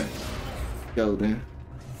 Okay. Go then.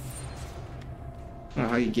 I don't know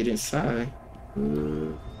how you get inside.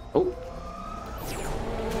 Oh.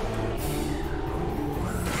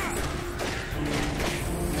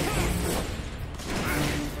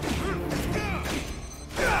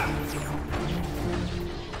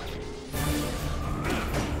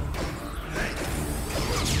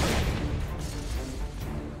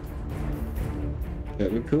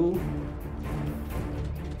 Very cool.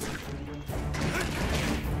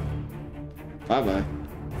 Bye bye.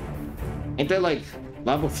 Ain't that like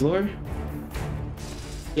lava floor?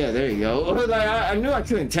 Yeah, there you go. Like, I knew I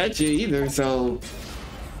couldn't touch it either, so...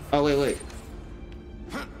 Oh, wait.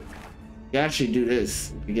 You actually do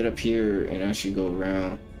this. You get up here and actually go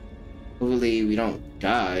around. Hopefully we don't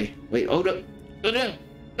die. Wait, hold up. Hold up.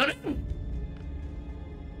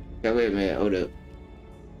 Okay, wait a minute. Hold up.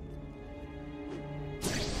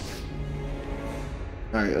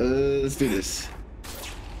 Alright, let's do this.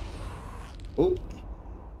 Oh.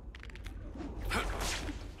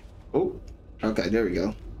 Oh. Okay, there we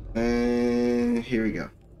go. And here we go.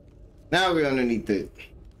 Now we're underneath it.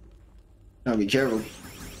 Now be careful.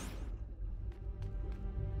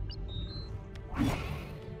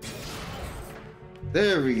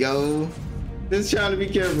 There we go. Just trying to be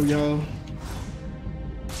careful, y'all.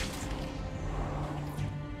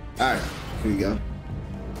 Alright, here we go.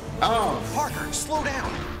 Oh! Parker, slow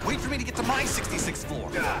down. Wait for me to get to my 66th floor.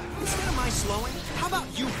 Instead of my slowing, how about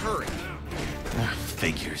you hurry?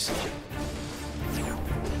 Figures.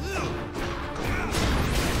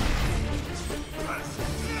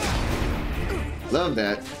 Love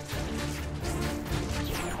that.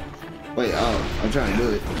 Wait, oh, I'm trying to do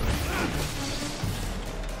it.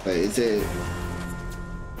 Wait, is it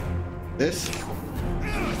this?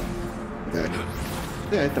 Okay.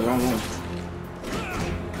 Yeah, I hit the wrong one.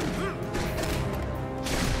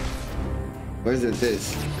 Where's it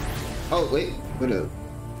this? Oh, wait, what up?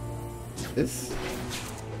 This?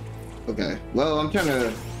 Okay, well, I'm trying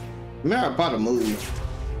to... Remember I bought a move.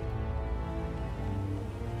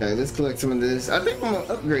 Okay, let's collect some of this. I think I'm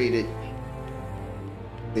gonna upgrade it.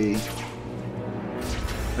 See.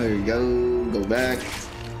 There we go. Go back.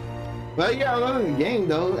 Well, yeah, I love the game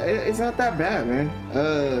though. It's not that bad, man.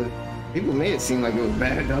 People made it seem like it was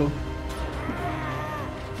bad though.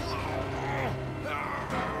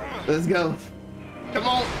 Let's go. Come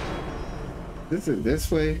on. This is this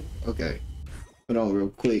way. Okay. Hold on real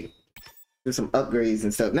quick. There's some upgrades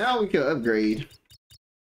and stuff. Now we can upgrade.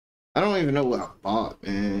 I don't even know what I bought,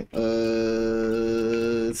 man.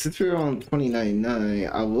 Since we're on 2099,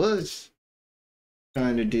 I was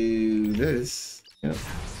trying to do this. Yep.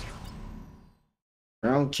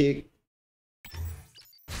 Round kick.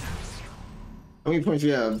 How many points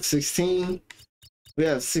we have? 16. We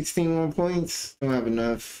have 16 more points. Don't have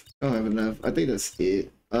enough. Don't have enough. I think that's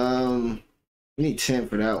it. We need 10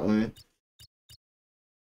 for that one.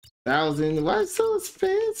 1,000. Why is it so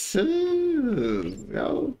expensive?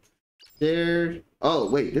 Yo. Share. Oh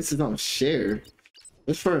wait, this is on share.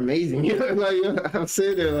 It's for amazing. Like I'm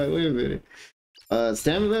sitting there like, wait a minute.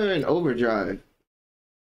 Stamina and overdrive.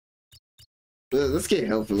 Let's get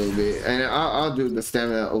health a little bit, and I'll do the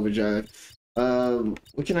stamina overdrive.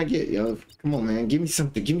 What can I get, yo? Come on, man. Give me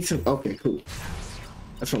something. Give me some. Okay, cool.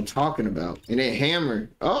 That's what I'm talking about. And then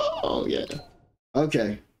hammer. Oh yeah.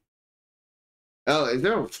 Okay. Oh, is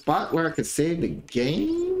there a spot where I could save the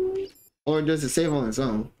game, or does it save on its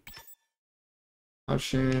own?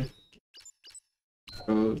 Option.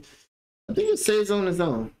 Oh, I think it saves on its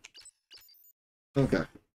own. Okay.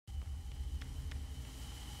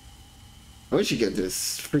 I wish you get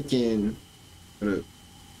this freaking.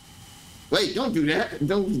 Wait, don't do that.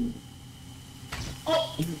 Don't.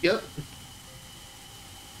 Oh, yep.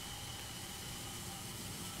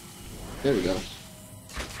 There we go.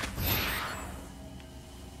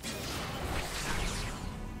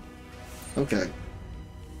 Okay.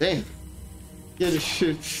 Damn. Scared the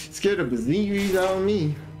shit. Scared the bejeebies out of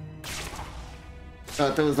me. I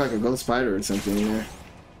thought it was like a ghost spider or something in there.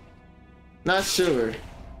 Not sure.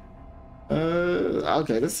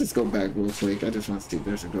 Okay, let's just go back real quick. I just want to see if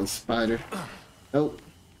there's a ghost spider. Nope.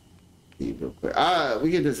 See real quick.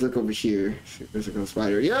 We can just look over here. See if there's a ghost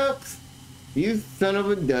spider. Yup! You son of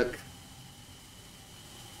a duck.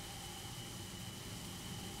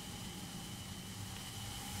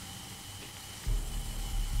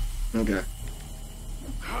 Okay.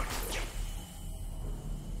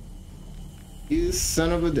 You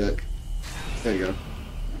son of a duck. There you go.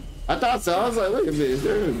 I thought so. I was like, wait a minute, is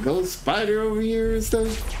there a ghost spider over here and stuff?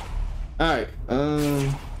 Alright,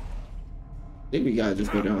 maybe we gotta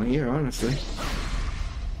just go down here, honestly.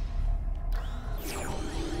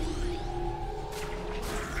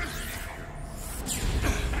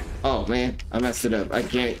 Oh man, I messed it up. I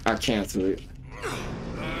canceled it.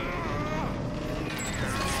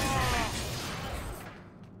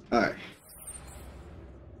 Alright.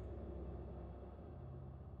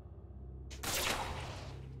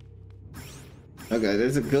 Okay,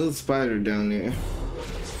 there's a ghost spider down there.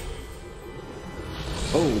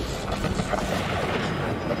 Oh.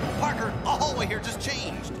 Parker, the hallway here just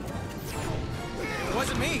changed. It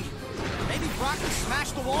wasn't me. Maybe Brocky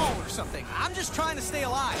smashed the wall or something. I'm just trying to stay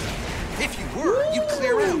alive. If you were, you'd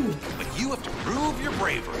clear out. But you have to prove your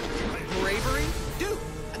bravery. Bravery? Dude,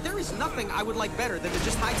 there is nothing I would like better than to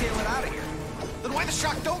just hightail it out of here. Then why the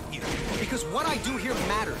shock don't you? Because what I do here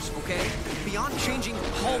matters, okay? Beyond changing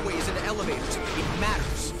hallways into elevators, it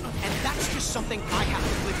matters. And that's just something I have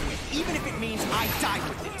to live with, even if it means I die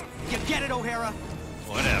with it. You get it, O'Hara?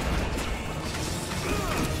 Whatever.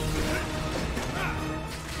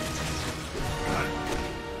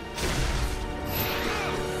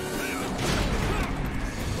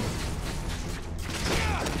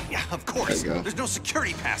 Yeah, of course. There's no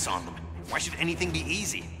security pass on them. Why should anything be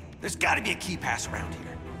easy? There's gotta be a key pass around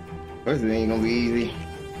here. Of course it ain't gonna be easy.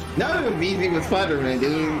 None of it would be easy with Spider-Man,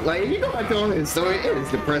 dude. Like, if you go back to his story, it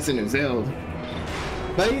is depressing as hell.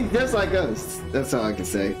 But he's just like us. That's all I can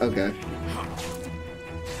say. Okay.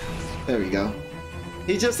 There we go.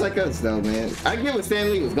 He's just like us, though, man. I get what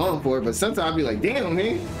Stan Lee was going for, but sometimes I'll be like, damn,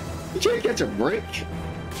 man. You trying to catch a break?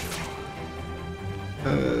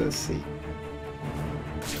 Let's see.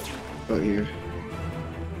 Go here.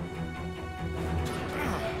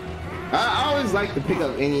 I always like to pick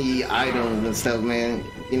up any items and stuff, man.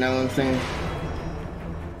 You know what I'm saying?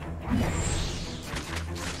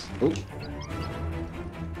 Oh.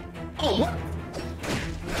 Oh, what?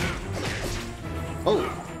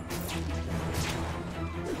 Oh.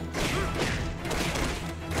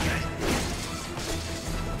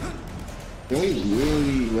 Can we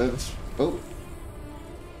really let... Oh.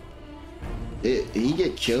 Did he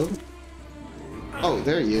get killed? Oh,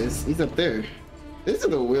 there he is. He's up there. This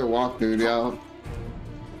is a weird walkthrough, y'all.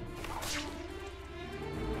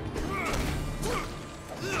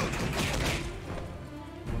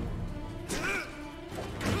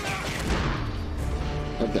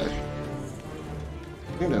 Okay.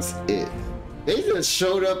 I think that's it. They just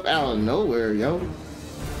showed up out of nowhere, yo.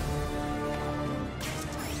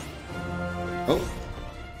 Oh.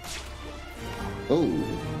 Oh.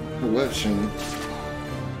 Corruption.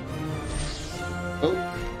 Oh.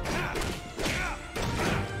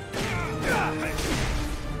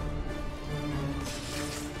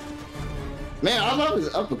 Man, I love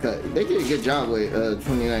his uppercut. They did a good job with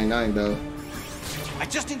 2099 though. I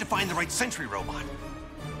just need to find the right sentry robot.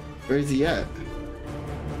 Where is he at?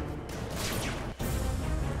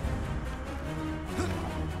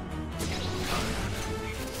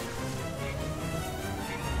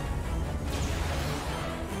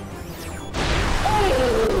 Oh,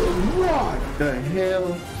 what the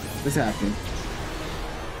hell is happening?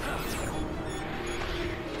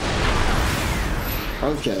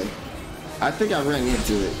 Okay. I think I ran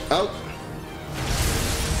into it. Oh.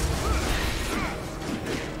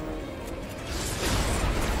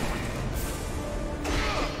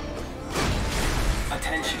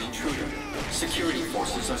 Attention intruder. Security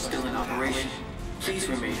forces are still in operation. Please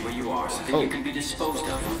remain where you are so that you can be disposed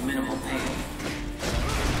of with minimal pain.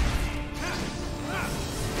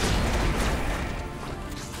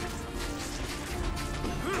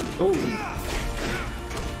 Oh.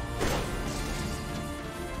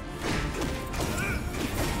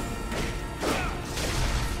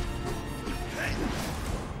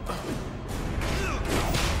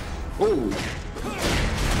 Oh.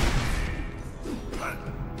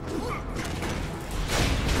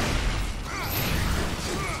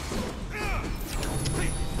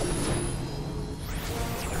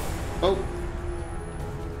 Oh.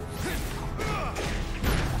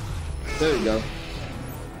 There you go.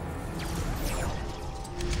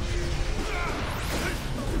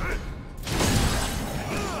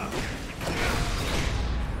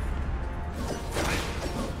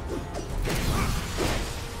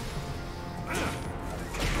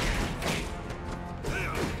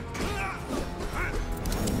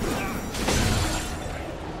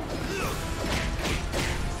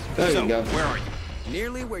 There you go. Where are you?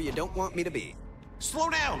 Nearly where you don't want me to be.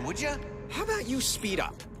 Slow down, would you? How about you speed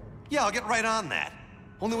up? Yeah, I'll get right on that.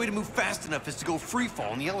 Only way to move fast enough is to go free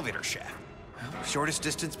fall in the elevator shaft. Well, shortest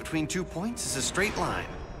distance between 2 points is a straight line.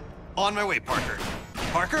 On my way, Parker.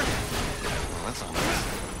 Parker? Well, that's all nice.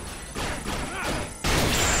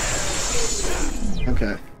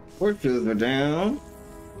 Okay. Force fields are down.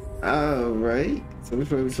 Alright. So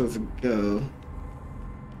which way are we supposed to go?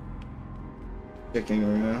 Checking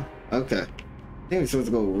around. Okay. I think we're supposed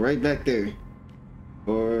to go right back there.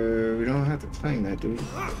 Or we don't have to climb that, do we?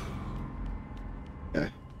 Okay.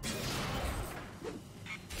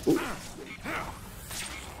 Ooh.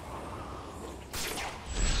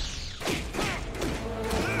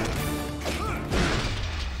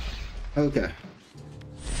 Okay.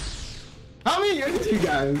 How many are you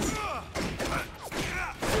guys?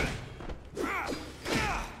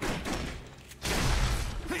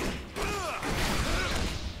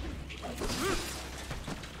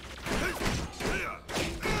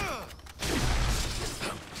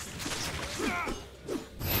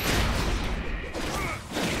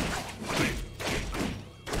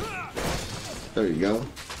 There you go.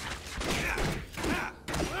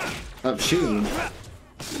 Stop shooting.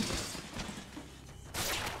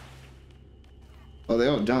 Oh, they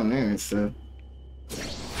all down there and stuff.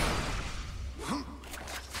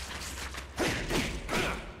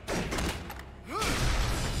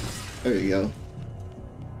 There you go.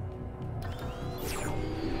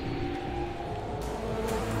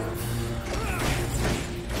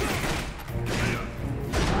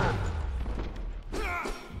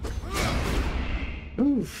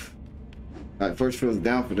 Oof. Alright, force field's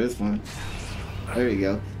down for this one. There you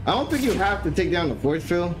go. I don't think you have to take down the force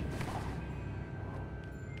field.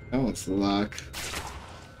 That one's the lock.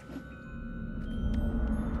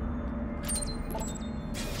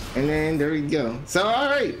 And then there you go. So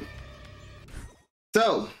alright.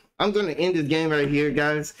 So I'm gonna end this game right here,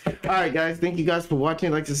 guys. Alright guys, thank you guys for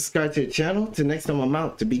watching. Like to subscribe to the channel. Till next time, I'm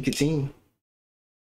out. To be continued.